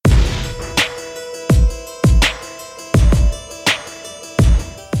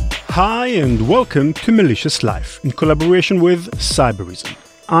Hi and welcome to Malicious Life in collaboration with Cyberism.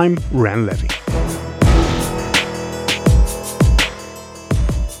 I'm Ran Levy.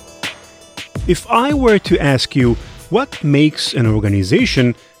 If I were to ask you what makes an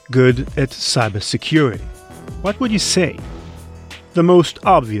organization good at cybersecurity, what would you say? The most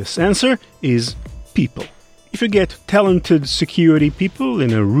obvious answer is people. If you get talented security people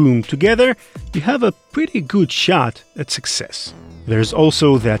in a room together, you have a pretty good shot at success. There's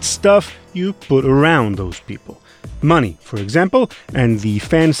also that stuff you put around those people. Money, for example, and the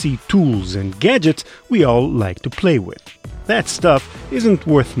fancy tools and gadgets we all like to play with. That stuff isn't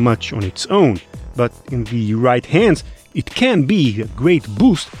worth much on its own, but in the right hands, it can be a great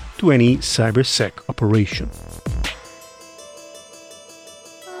boost to any cybersec operation.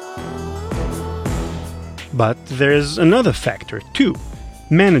 But there's another factor too: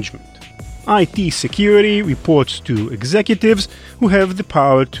 management. IT security reports to executives who have the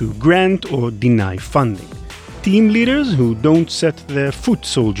power to grant or deny funding. Team leaders who don't set their foot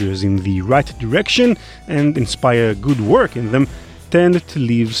soldiers in the right direction and inspire good work in them tend to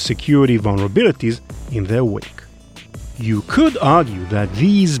leave security vulnerabilities in their wake. You could argue that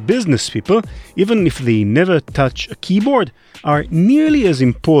these business people, even if they never touch a keyboard, are nearly as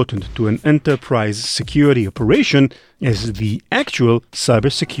important to an enterprise security operation as the actual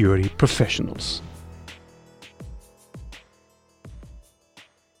cybersecurity professionals.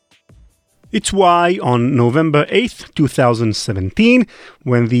 It's why on November 8, 2017,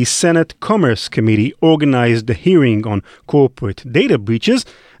 when the Senate Commerce Committee organized a hearing on corporate data breaches,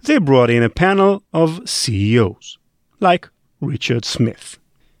 they brought in a panel of CEOs, like Richard Smith.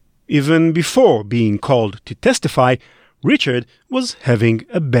 Even before being called to testify, Richard was having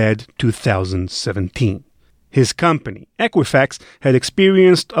a bad 2017. His company, Equifax, had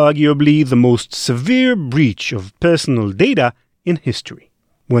experienced arguably the most severe breach of personal data in history.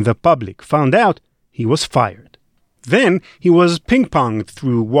 When the public found out, he was fired. Then he was ping-ponged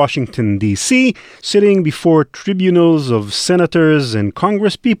through Washington, D.C., sitting before tribunals of senators and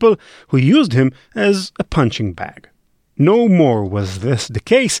congresspeople who used him as a punching bag. No more was this the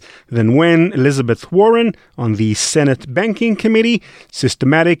case than when Elizabeth Warren, on the Senate Banking Committee,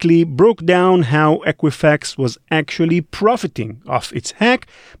 systematically broke down how Equifax was actually profiting off its hack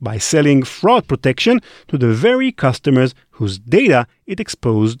by selling fraud protection to the very customers whose data it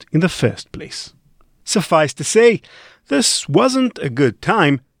exposed in the first place. Suffice to say, this wasn't a good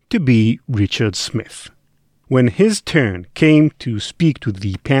time to be Richard Smith. When his turn came to speak to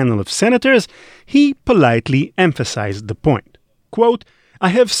the panel of senators, he politely emphasized the point. Quote, "I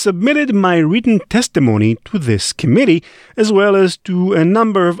have submitted my written testimony to this committee, as well as to a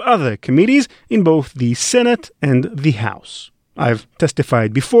number of other committees in both the Senate and the House. I've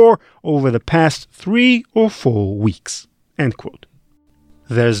testified before over the past 3 or 4 weeks." End quote.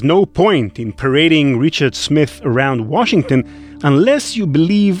 There's no point in parading Richard Smith around Washington unless you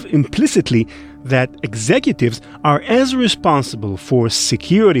believe implicitly that executives are as responsible for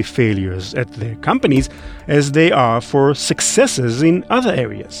security failures at their companies as they are for successes in other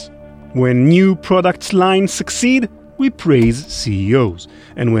areas. When new product lines succeed, we praise CEOs,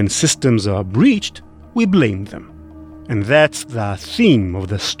 and when systems are breached, we blame them. And that's the theme of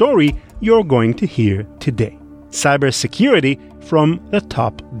the story you're going to hear today. Cybersecurity from the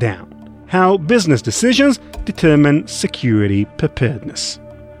top down. How business decisions determine security preparedness.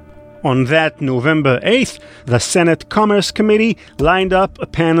 On that November 8th, the Senate Commerce Committee lined up a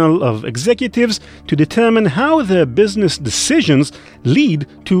panel of executives to determine how their business decisions lead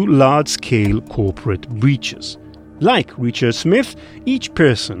to large-scale corporate breaches. Like Richard Smith, each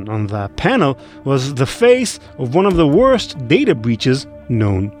person on the panel was the face of one of the worst data breaches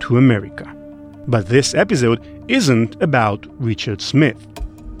known to America. But this episode isn't about Richard Smith.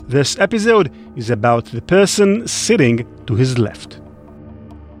 This episode is about the person sitting to his left.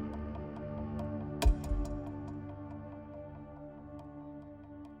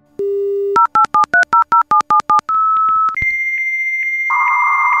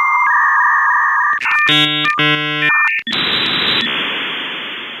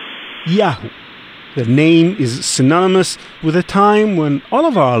 Yahoo. The name is synonymous with a time when all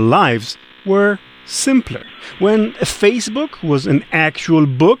of our lives were simpler. When Facebook was an actual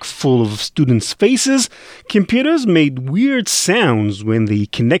book full of students' faces, computers made weird sounds when they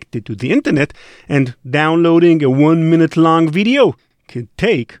connected to the internet, and downloading a 1-minute-long video could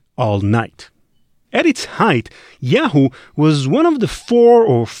take all night. At its height, Yahoo was one of the 4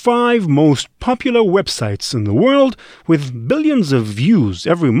 or 5 most popular websites in the world, with billions of views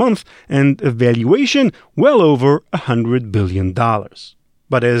every month and a valuation well over $100 billion.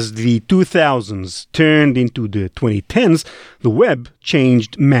 But as the 2000s turned into the 2010s, the web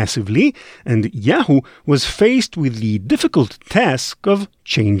changed massively, and Yahoo was faced with the difficult task of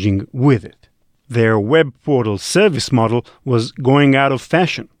changing with it. Their web portal service model was going out of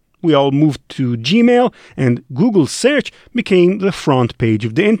fashion. We all moved to Gmail, and Google search became the front page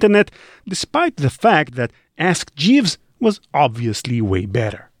of the internet, despite the fact that Ask Jeeves was obviously way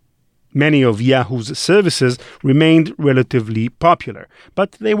better. Many of Yahoo's services remained relatively popular,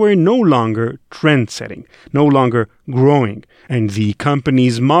 but they were no longer trend-setting, no longer growing, and the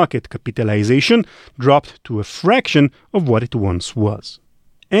company's market capitalization dropped to a fraction of what it once was.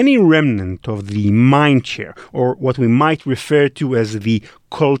 Any remnant of the mindshare, or what we might refer to as the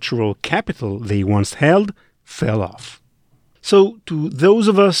cultural capital they once held, fell off. So, to those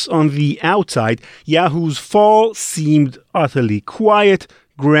of us on the outside, Yahoo's fall seemed utterly quiet,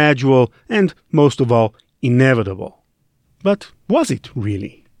 gradual, and most of all, inevitable. But was it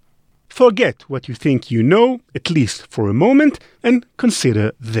really? Forget what you think you know, at least for a moment, and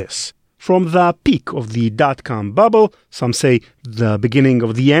consider this. From the peak of the dot-com bubble, some say the beginning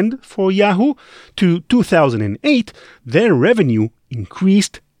of the end for Yahoo, to 2008, their revenue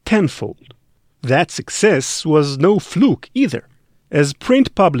increased tenfold. That success was no fluke either. As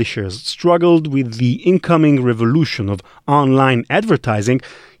print publishers struggled with the incoming revolution of online advertising,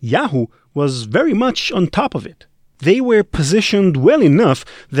 Yahoo was very much on top of it. They were positioned well enough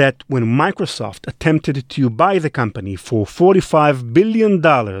that when Microsoft attempted to buy the company for $45 billion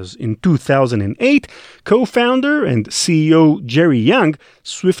in 2008, co-founder and CEO Jerry Yang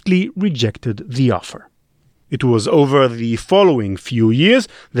swiftly rejected the offer. It was over the following few years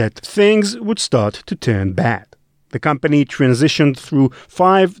that things would start to turn bad. The company transitioned through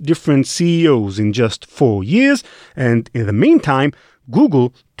 5 different CEOs in just 4 years, and in the meantime,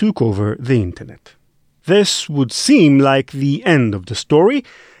 Google took over the internet. This would seem like the end of the story,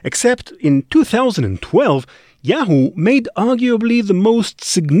 except in 2012, Yahoo made arguably the most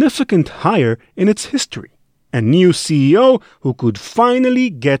significant hire in its history, a new CEO who could finally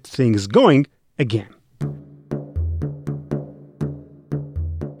get things going again.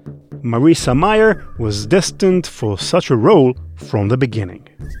 Marissa Mayer was destined for such a role from the beginning.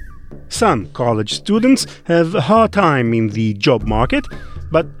 Some college students have a hard time in the job market,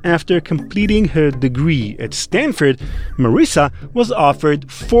 but after completing her degree at Stanford, Marissa was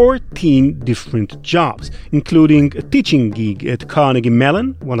offered 14 different jobs, including a teaching gig at Carnegie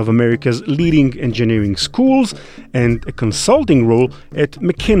Mellon, one of America's leading engineering schools, and a consulting role at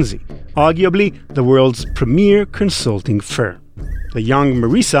McKinsey, arguably the world's premier consulting firm. The young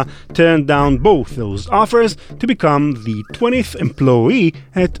Marissa turned down both those offers to become the 20th employee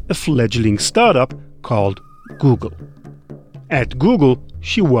at a fledgling startup called Google. At Google,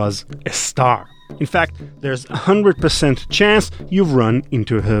 she was a star. In fact, there's a 100% chance you've run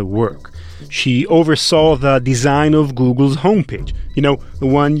into her work. She oversaw the design of Google's homepage. You know, the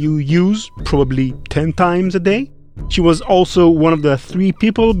one you use probably 10 times a day? She was also one of the 3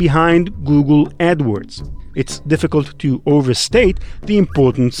 people behind Google AdWords. It's difficult to overstate the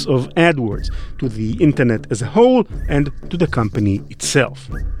importance of AdWords to the internet as a whole and to the company itself.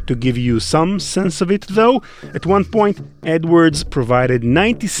 To give you some sense of it, though, at one point, AdWords provided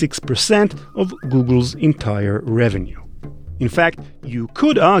 96% of Google's entire revenue. In fact, you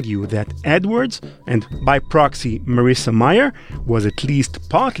could argue that AdWords, and by proxy Marissa Mayer, was at least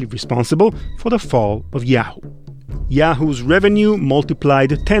partly responsible for the fall of Yahoo. Yahoo's revenue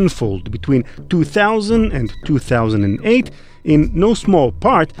multiplied tenfold between 2000 and 2008, in no small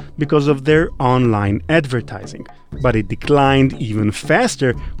part because of their online advertising. But it declined even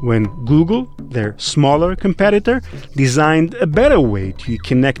faster when Google, their smaller competitor, designed a better way to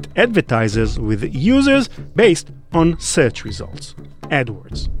connect advertisers with users based on search results,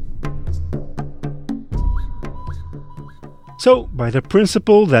 AdWords. So, by the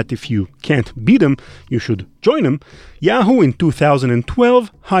principle that if you can't beat them, you should join them, Yahoo in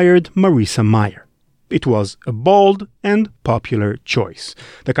 2012 hired Marissa Mayer. It was a bold and popular choice.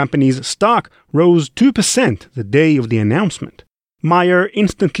 The company's stock rose 2% the day of the announcement. Mayer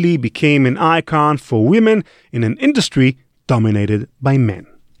instantly became an icon for women in an industry dominated by men.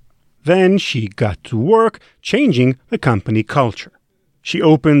 Then she got to work changing the company culture. She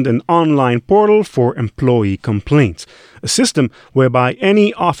opened an online portal for employee complaints, a system whereby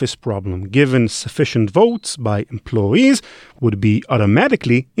any office problem given sufficient votes by employees would be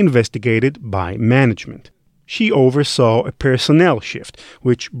automatically investigated by management. She oversaw a personnel shift,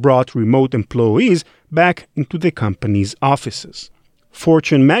 which brought remote employees back into the company's offices.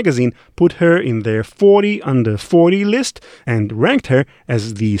 Fortune magazine put her in their 40 under 40 list and ranked her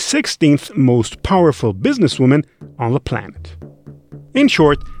as the 16th most powerful businesswoman on the planet. In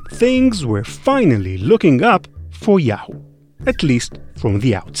short, things were finally looking up for Yahoo, at least from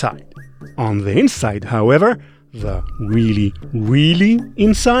the outside. On the inside, however, the really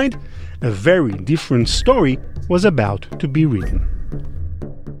inside, a very different story was about to be written.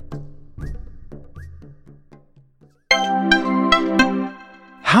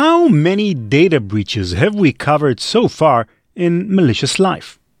 How many data breaches have we covered so far in Malicious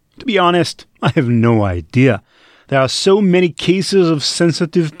Life? To be honest, I have no idea. There are so many cases of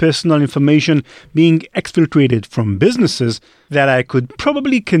sensitive personal information being exfiltrated from businesses that I could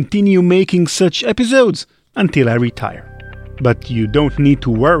probably continue making such episodes until I retire. But you don't need to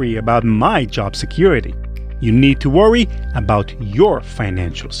worry about my job security. You need to worry about your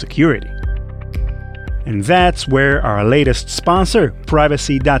financial security. And that's where our latest sponsor,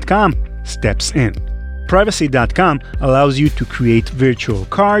 Privacy.com, steps in. Privacy.com allows you to create virtual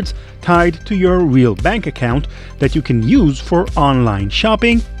cards tied to your real bank account that you can use for online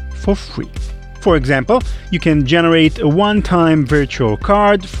shopping for free. For example, you can generate a one-time virtual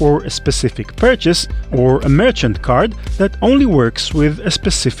card for a specific purchase or a merchant card that only works with a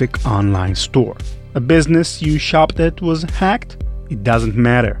specific online store. A business you shopped at was hacked? It doesn't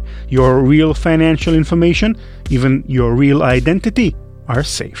matter. Your real financial information, even your real identity, are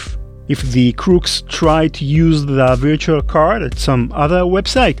safe. If the crooks try to use the virtual card at some other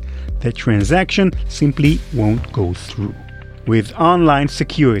website, the transaction simply won't go through. With online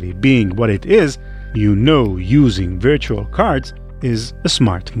security being what it is, you know using virtual cards is a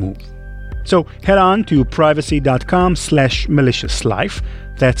smart move. So head on to privacy.com/maliciouslife.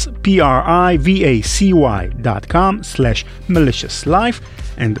 That's privacy.com/maliciouslife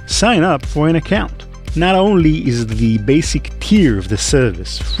and sign up for an account. Not only is the basic tier of the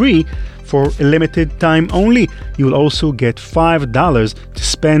service free, for a limited time only, you'll also get $5 to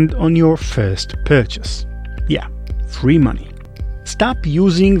spend on your first purchase. Yeah, free money. Stop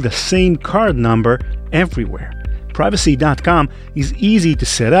using the same card number everywhere. Privacy.com is easy to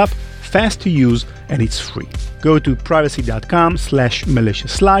set up, fast to use, and it's free. Go to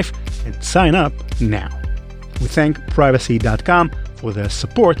privacy.com/maliciouslife and sign up now. We thank Privacy.com for their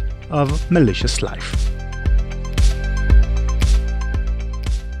support of Malicious Life.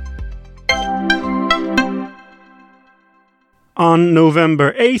 On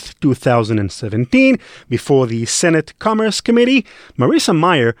November 8, 2017, before the Senate Commerce Committee, Marissa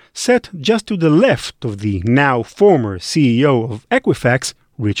Mayer sat just to the left of the now former CEO of Equifax,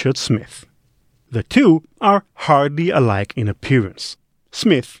 Richard Smith. The two are hardly alike in appearance.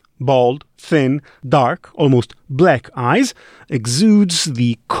 Smith, bald, thin, dark, almost black eyes, exudes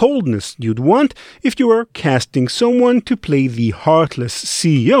the coldness you'd want if you were casting someone to play the heartless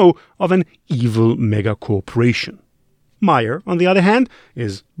CEO of an evil megacorporation. Mayer, on the other hand,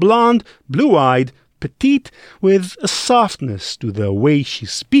 is blonde, blue-eyed, petite, with a softness to the way she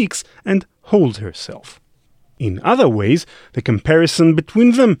speaks and holds herself. In other ways, the comparison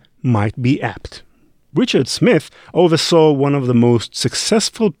between them might be apt. Richard Smith oversaw one of the most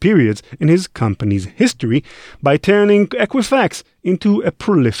successful periods in his company's history by turning Equifax into a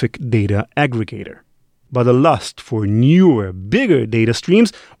prolific data aggregator. But the lust for newer, bigger data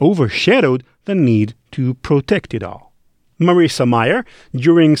streams overshadowed the need to protect it all. Marissa Mayer,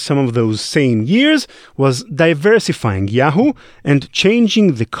 during some of those same years, was diversifying Yahoo and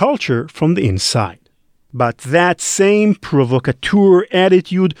changing the culture from the inside. But that same provocateur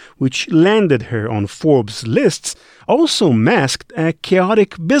attitude which landed her on Forbes lists also masked a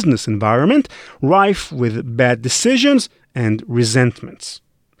chaotic business environment rife with bad decisions and resentments.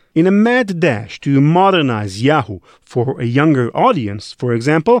 In a mad dash to modernize Yahoo for a younger audience, for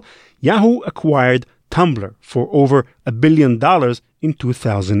example, Yahoo acquired Tumblr for over $1 billion in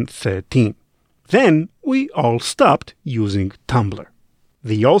 2013. Then we all stopped using Tumblr.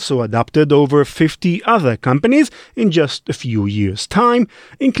 They also adopted over 50 other companies in just a few years' time,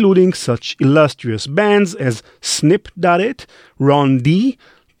 including such illustrious bands as Snip.it, Ron D,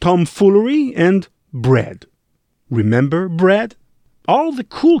 Tomfoolery, and Bread. Remember Bread? All the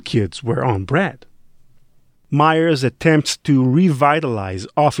cool kids were on Bread. Mayer's attempts to revitalize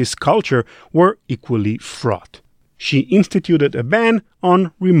office culture were equally fraught. She instituted a ban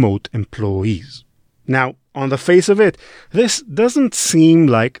on remote employees. Now, on the face of it, this doesn't seem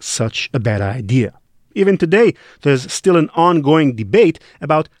like such a bad idea. Even today, there's still an ongoing debate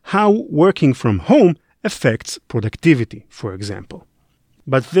about how working from home affects productivity, for example.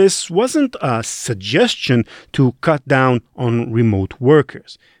 But this wasn't a suggestion to cut down on remote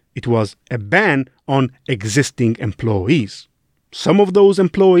workers. It was a ban on existing employees. Some of those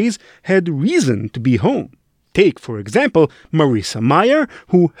employees had reason to be home. Take, for example, Marissa Mayer,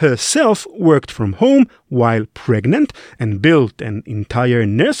 who herself worked from home while pregnant and built an entire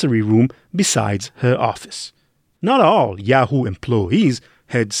nursery room besides her office. Not all Yahoo employees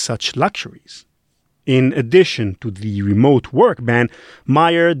had such luxuries. In addition to the remote work ban,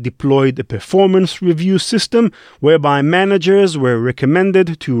 Mayer deployed a performance review system whereby managers were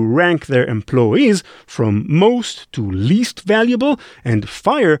recommended to rank their employees from most to least valuable and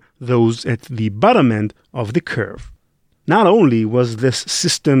fire those at the bottom end of the curve. Not only was this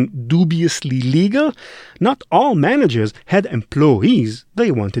system dubiously legal, not all managers had employees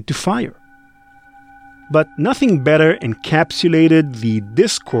they wanted to fire. But nothing better encapsulated the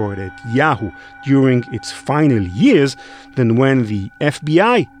discord at Yahoo during its final years than when the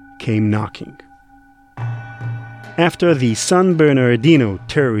FBI came knocking. After the San Bernardino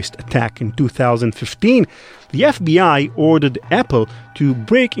terrorist attack in 2015, the FBI ordered Apple to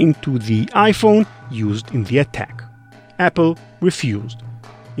break into the iPhone used in the attack. Apple refused.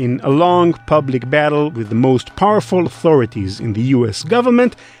 In a long public battle with the most powerful authorities in the US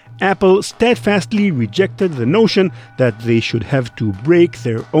government, Apple steadfastly rejected the notion that they should have to break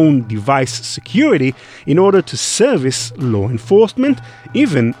their own device security in order to service law enforcement,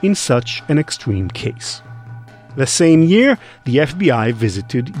 even in such an extreme case. The same year, the FBI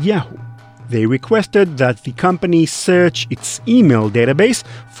visited Yahoo. They requested that the company search its email database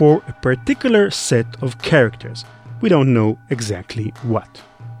for a particular set of characters. We don't know exactly what.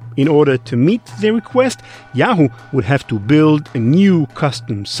 In order to meet their request, Yahoo would have to build a new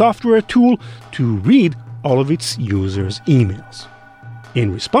custom software tool to read all of its users' emails.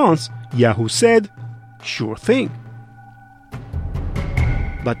 In response, Yahoo said, "Sure thing."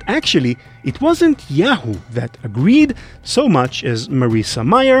 But actually, it wasn't Yahoo that agreed so much as Marissa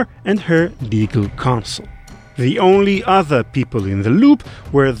Mayer and her legal counsel. The only other people in the loop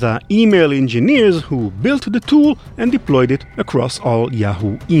were the email engineers who built the tool and deployed it across all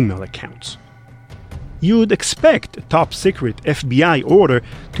Yahoo email accounts. You'd expect a top-secret FBI order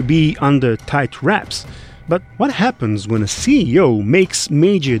to be under tight wraps, but what happens when a CEO makes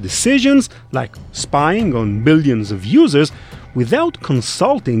major decisions like spying on billions of users without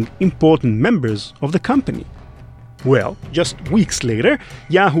consulting important members of the company? Well, just weeks later,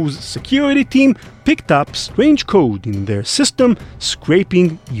 Yahoo's security team picked up strange code in their system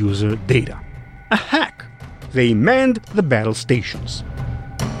scraping user data. A hack. They manned the battle stations.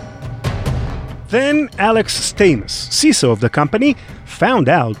 Then Alex Stamos, CISO of the company, found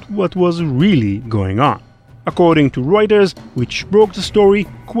out what was really going on. According to Reuters, which broke the story,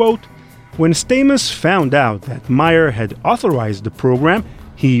 quote, "When Stamos found out that Mayer had authorized the program,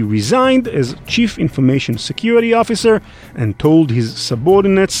 he resigned as Chief Information Security Officer and told his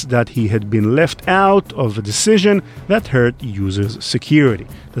subordinates that he had been left out of a decision that hurt users' security,"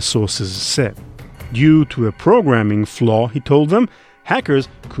 the sources said. Due to a programming flaw, he told them, hackers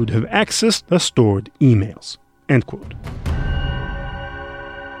could have accessed the stored emails. End quote.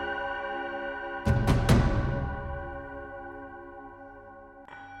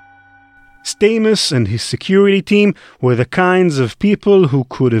 Stamos and his security team were the kinds of people who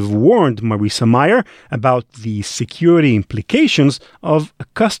could have warned Marissa Mayer about the security implications of a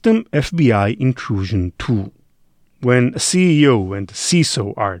custom FBI intrusion tool. When a CEO and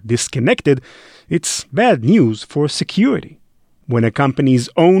CISO are disconnected, it's bad news for security. When a company's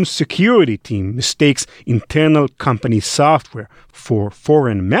own security team mistakes internal company software for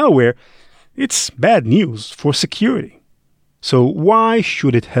foreign malware, it's bad news for security. So why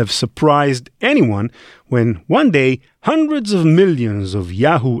should it have surprised anyone when one day hundreds of millions of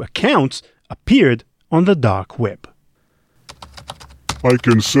Yahoo accounts appeared on the dark web? I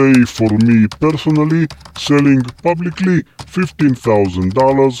can say for me personally, selling publicly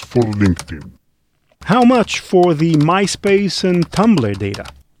 $15,000 for LinkedIn. How much for the MySpace and Tumblr data?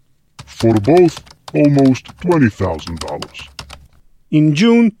 For both, almost $20,000. In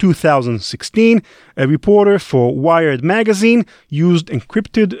June 2016, a reporter for Wired magazine used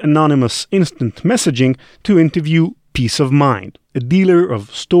encrypted anonymous instant messaging to interview Peace of Mind, a dealer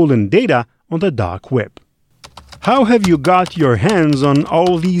of stolen data on the dark web. How have you got your hands on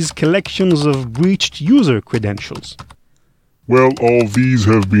all these collections of breached user credentials? Well, all these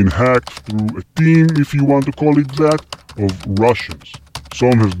have been hacked through a team, if you want to call it that, of Russians.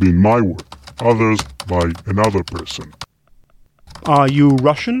 Some have been my work, others by another person. Are you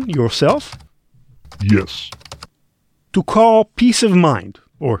Russian yourself? Yes. To call Peace of Mind,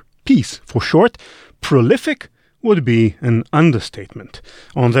 or Peace for short, prolific would be an understatement.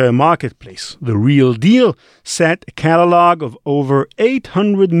 On their marketplace, The Real Deal set a catalog of over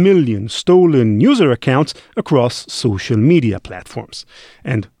 800 million stolen user accounts across social media platforms.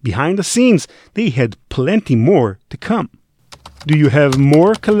 And behind the scenes, they had plenty more to come. Do you have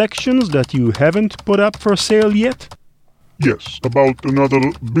more collections that you haven't put up for sale yet? Yes, about another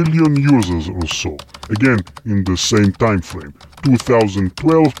billion users or so. Again, in the same time frame,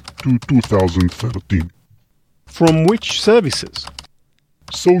 2012 to 2013. From which services?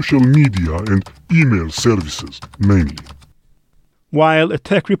 Social media and email services, mainly. While a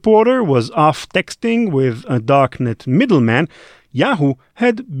tech reporter was off texting with a darknet middleman, Yahoo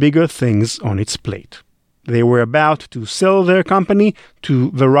had bigger things on its plate. They were about to sell their company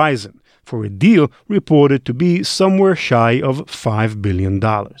to Verizon for a deal reported to be somewhere shy of $5 billion.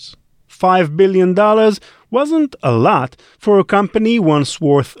 $5 billion wasn't a lot for a company once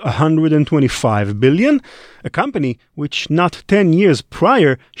worth $125 billion, a company which not 10 years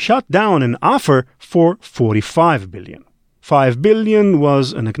prior shot down an offer for $45 billion. $5 billion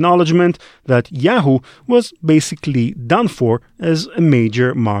was an acknowledgement that Yahoo was basically done for as a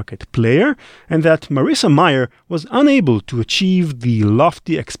major market player, and that Marissa Mayer was unable to achieve the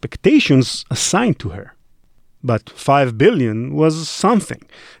lofty expectations assigned to her. But $5 billion was something,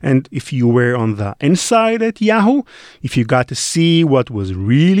 and if you were on the inside at Yahoo, if you got to see what was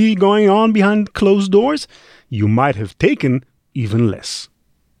really going on behind closed doors, you might have taken even less.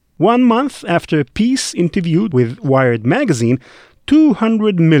 1 month after Peace interviewed with Wired magazine,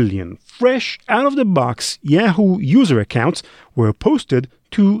 200 million fresh out-of-the-box Yahoo user accounts were posted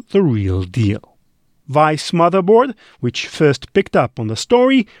to The Real Deal. Vice Motherboard, which first picked up on the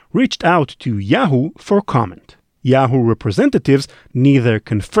story, reached out to Yahoo for comment. Yahoo representatives neither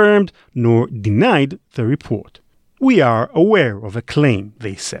confirmed nor denied the report. "We are aware of a claim,"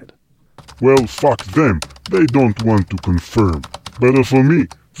 they said. Well, fuck them. They don't want to confirm. Better for me.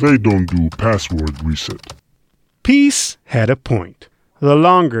 They don't do password reset. Peace had a point. The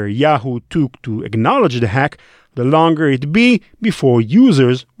longer Yahoo took to acknowledge the hack, the longer it'd be before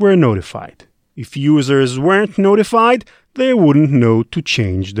users were notified. If users weren't notified, they wouldn't know to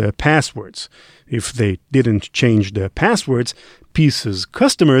change their passwords. If they didn't change their passwords, Peace's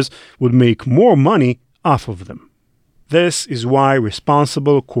customers would make more money off of them. This is why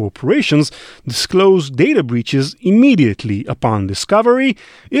responsible corporations disclose data breaches immediately upon discovery,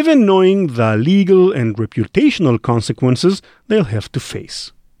 even knowing the legal and reputational consequences they'll have to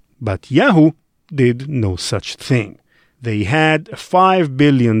face. But Yahoo did no such thing. They had a $5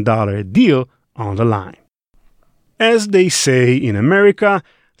 billion deal on the line. As they say in America,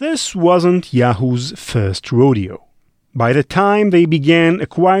 this wasn't Yahoo's first rodeo. By the time they began a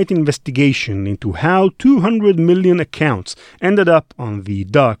quiet investigation into how 200 million accounts ended up on the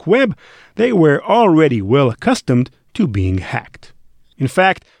dark web, they were already well accustomed to being hacked. In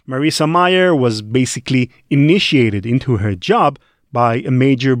fact, Marissa Mayer was basically initiated into her job by a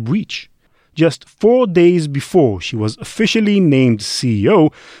major breach. Just 4 days before she was officially named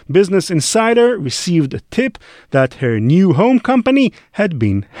CEO, Business Insider received a tip that her new home company had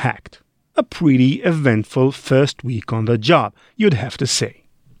been hacked. A pretty eventful first week on the job, you'd have to say.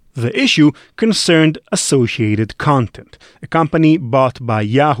 The issue concerned Associated Content, a company bought by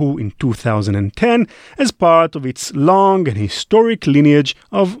Yahoo in 2010 as part of its long and historic lineage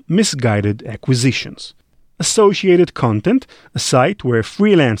of misguided acquisitions. Associated Content, a site where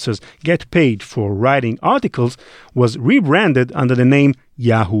freelancers get paid for writing articles, was rebranded under the name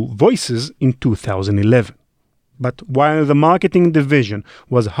Yahoo Voices in 2011. But while the marketing division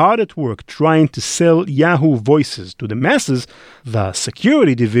was hard at work trying to sell Yahoo Voices to the masses, the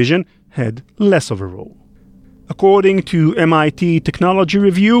security division had less of a role. According to MIT Technology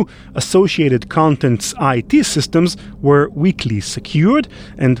Review, Associated Content's IT systems were weakly secured,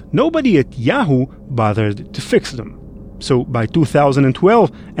 and nobody at Yahoo bothered to fix them. So by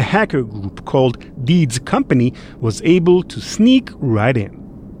 2012, a hacker group called Deeds Company was able to sneak right in.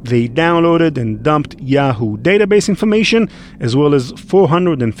 They downloaded and dumped Yahoo database information, as well as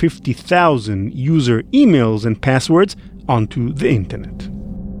 450,000 user emails and passwords onto the internet.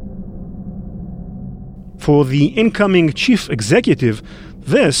 For the incoming chief executive,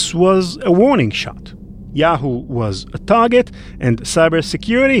 this was a warning shot. Yahoo was a target, and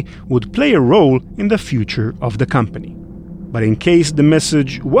cybersecurity would play a role in the future of the company. But in case the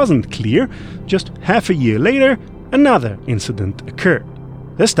message wasn't clear, just half a year later, another incident occurred.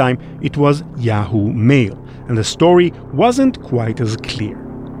 This time, it was Yahoo Mail, and the story wasn't quite as clear.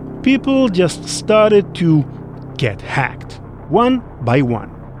 People just started to get hacked, one by one.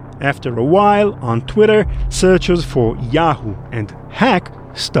 After a while, on Twitter, searches for Yahoo and hack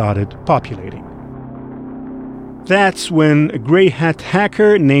started populating. That's when a grey hat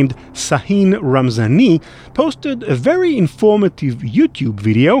hacker named Sahin Ramzani posted a very informative YouTube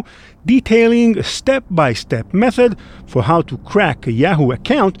video detailing a step-by-step method for how to crack a Yahoo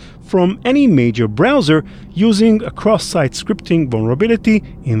account from any major browser using a cross-site scripting vulnerability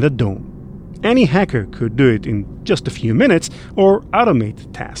in the DOM. Any hacker could do it in just a few minutes or automate the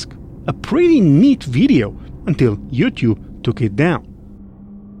task. A pretty neat video until YouTube took it down.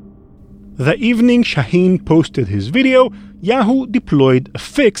 The evening Sahin posted his video, Yahoo deployed a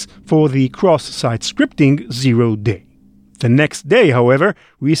fix for the cross-site scripting 0 day. The next day, however,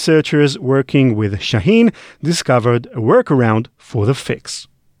 researchers working with Sahin discovered a workaround for the fix.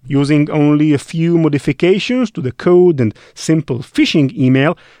 Using only a few modifications to the code and simple phishing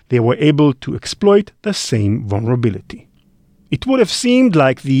email, they were able to exploit the same vulnerability. It would have seemed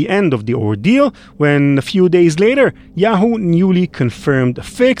like the end of the ordeal when, a few days later, Yahoo newly confirmed a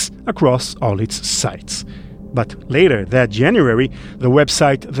fix across all its sites. But later that January, the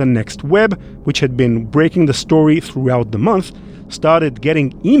website The Next Web, which had been breaking the story throughout the month, started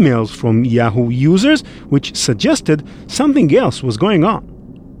getting emails from Yahoo users which suggested something else was going on.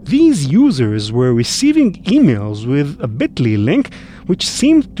 These users were receiving emails with a bit.ly link which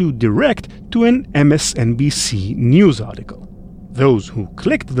seemed to direct to an MSNBC news article. Those who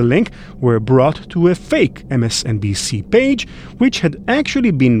clicked the link were brought to a fake MSNBC page, which had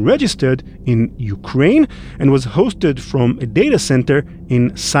actually been registered in Ukraine and was hosted from a data center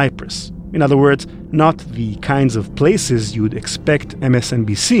in Cyprus. In other words, not the kinds of places you'd expect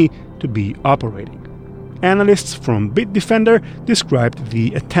MSNBC to be operating. Analysts from Bitdefender described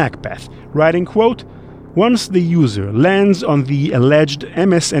the attack path, writing, quote, "Once the user lands on the alleged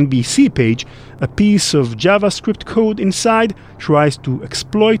MSNBC page, a piece of JavaScript code inside tries to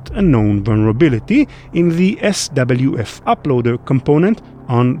exploit a known vulnerability in the SWF uploader component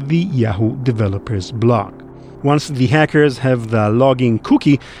on the Yahoo developers blog. Once the hackers have the logging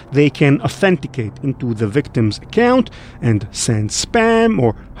cookie, they can authenticate into the victim's account and send spam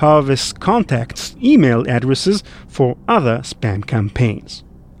or harvest contacts' email addresses for other spam campaigns."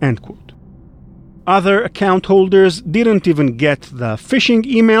 End quote. Other account holders didn't even get the phishing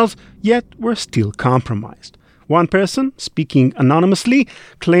emails, yet were still compromised. One person, speaking anonymously,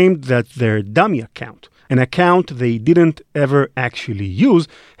 claimed that their dummy account, an account they didn't ever actually use,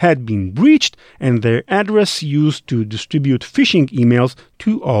 had been breached and their address used to distribute phishing emails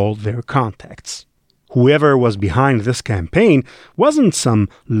to all their contacts. Whoever was behind this campaign wasn't some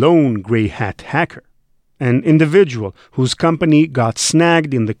lone grey hat hacker. An individual whose company got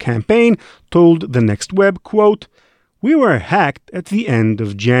snagged in the campaign told The Next Web, quote, "We were hacked at the end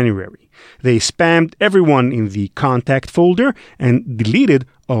of January. They spammed everyone in the contact folder and deleted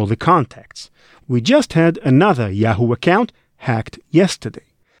all the contacts. We just had another Yahoo account hacked yesterday.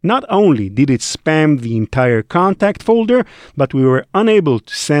 Not only did it spam the entire contact folder, but we were unable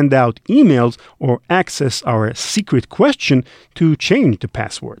to send out emails or access our secret question to change the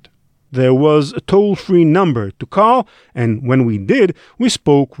password. There was a toll-free number to call, and when we did, we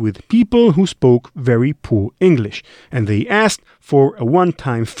spoke with people who spoke very poor English, and they asked for a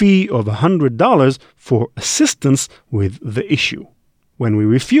one-time fee of $100 for assistance with the issue. When we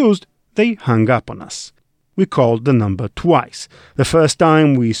refused, they hung up on us. We called the number twice. The first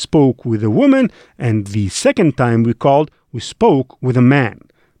time we spoke with a woman, and the second time we called, we spoke with a man.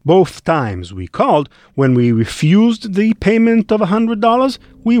 Both times we called, when we refused the payment of $100,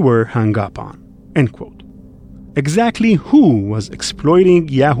 we were hung up on." End quote. Exactly who was exploiting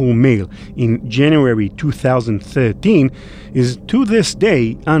Yahoo Mail in January 2013 is to this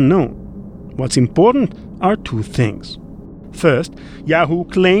day unknown. What's important are two things. First, Yahoo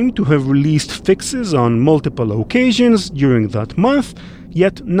claimed to have released fixes on multiple occasions during that month,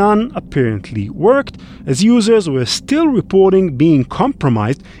 yet none apparently worked, as users were still reporting being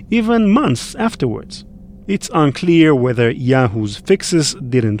compromised even months afterwards. It's unclear whether Yahoo's fixes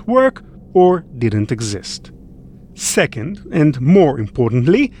didn't work or didn't exist. Second, and more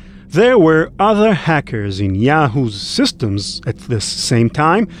importantly, there were other hackers in Yahoo's systems at this same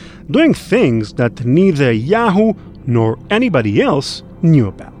time doing things that neither Yahoo nor anybody else knew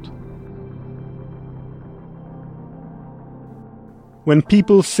about. When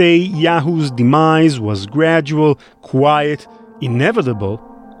people say Yahoo's demise was gradual, quiet, inevitable,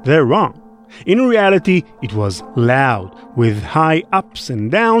 they're wrong. In reality, it was loud, with high ups and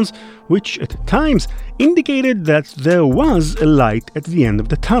downs, which at times indicated that there was a light at the end of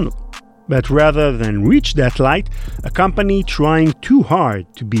the tunnel. But rather than reach that light, a company trying too hard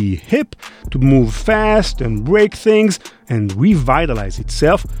to be hip, to move fast and break things and revitalize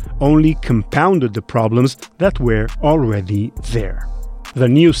itself only compounded the problems that were already there. The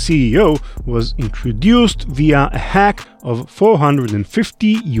new CEO was introduced via a hack of 450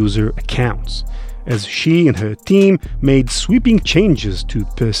 user accounts, as she and her team made sweeping changes to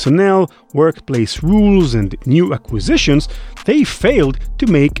personnel, workplace rules, and new acquisitions. They failed to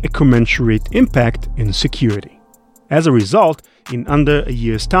make a commensurate impact in security. As a result, in under a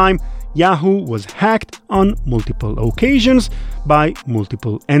year's time, Yahoo was hacked on multiple occasions by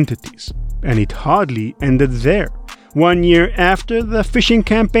multiple entities. And it hardly ended there. 1 year after the phishing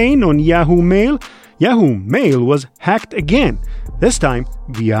campaign on Yahoo Mail was hacked again, this time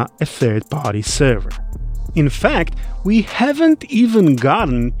via a third-party server. In fact, we haven't even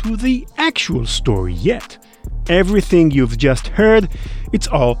gotten to the actual story yet. Everything you've just heard, it's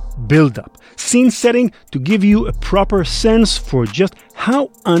all build-up, scene setting to give you a proper sense for just how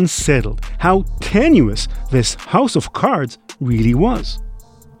unsettled, how tenuous this house of cards really was.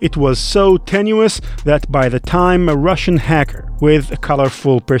 It was so tenuous that by the time a Russian hacker with a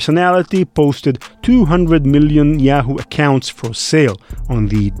colorful personality posted 200 million Yahoo accounts for sale on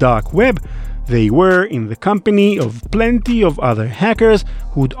the dark web, they were in the company of plenty of other hackers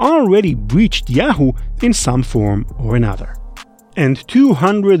who'd already breached Yahoo in some form or another. And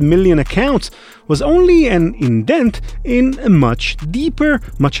 200 million accounts was only an indent in a much deeper,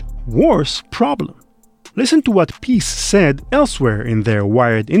 much worse problem. Listen to what Peace said elsewhere in their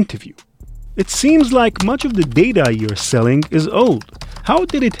Wired interview. It seems like much of the data you're selling is old. How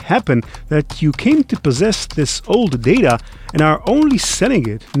did it happen that you came to possess this old data and are only selling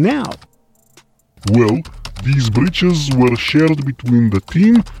it now? Well, these breaches were shared between the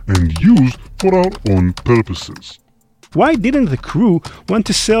team and used for our own purposes. Why didn't the crew want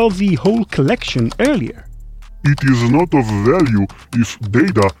to sell the whole collection earlier? It is not of value if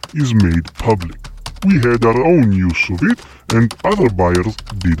data is made public. We had our own use of it, and other buyers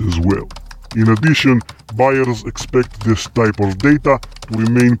did as well. In addition, buyers expect this type of data to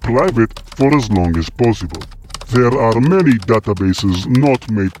remain private for as long as possible. There are many databases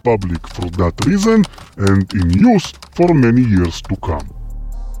not made public for that reason and in use for many years to come.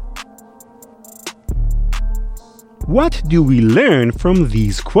 What do we learn from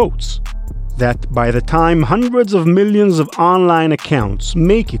these quotes? That by the time hundreds of millions of online accounts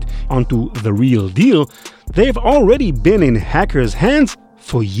make it onto the real deal, they've already been in hackers' hands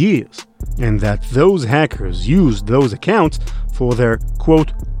for years, and that those hackers used those accounts for their,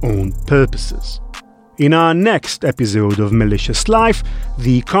 quote, own purposes. In our next episode of Malicious Life,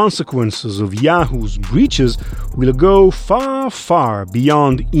 the consequences of Yahoo's breaches will go far, far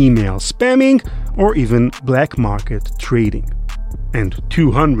beyond email spamming or even black market trading. And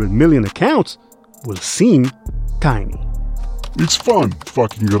 200 million accounts will seem tiny. It's fun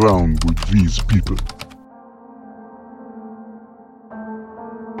fucking around with these people.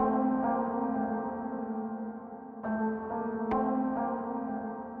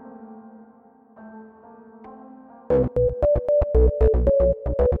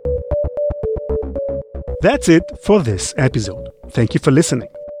 That's it for this episode. Thank you for listening.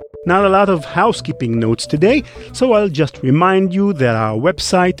 Not a lot of housekeeping notes today, so I'll just remind you that our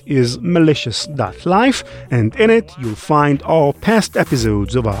website is malicious.life, and in it you'll find all past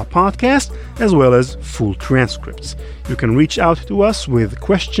episodes of our podcast, as well as full transcripts. You can reach out to us with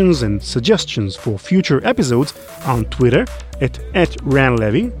questions and suggestions for future episodes on Twitter at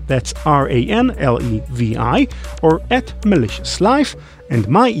 @ranlevi, that's RANLEVI, or @maliciouslife, and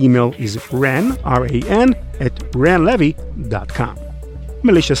my email is ran@ranlevi.com.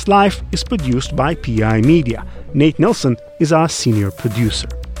 Malicious Life is produced by PI Media. Nate Nelson is our senior producer.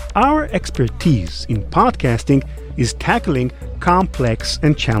 Our expertise in podcasting is tackling complex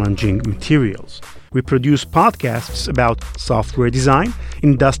and challenging materials. We produce podcasts about software design,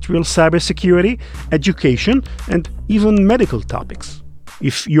 industrial cybersecurity, education, and even medical topics.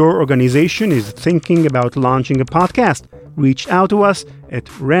 If your organization is thinking about launching a podcast, reach out to us at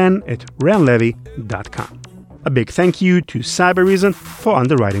ran@ranlevi.com. A big thank you to Cybereason for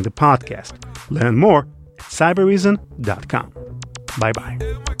underwriting the podcast. Learn more at cybereason.com. Bye-bye.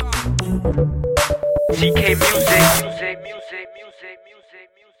 CK Music.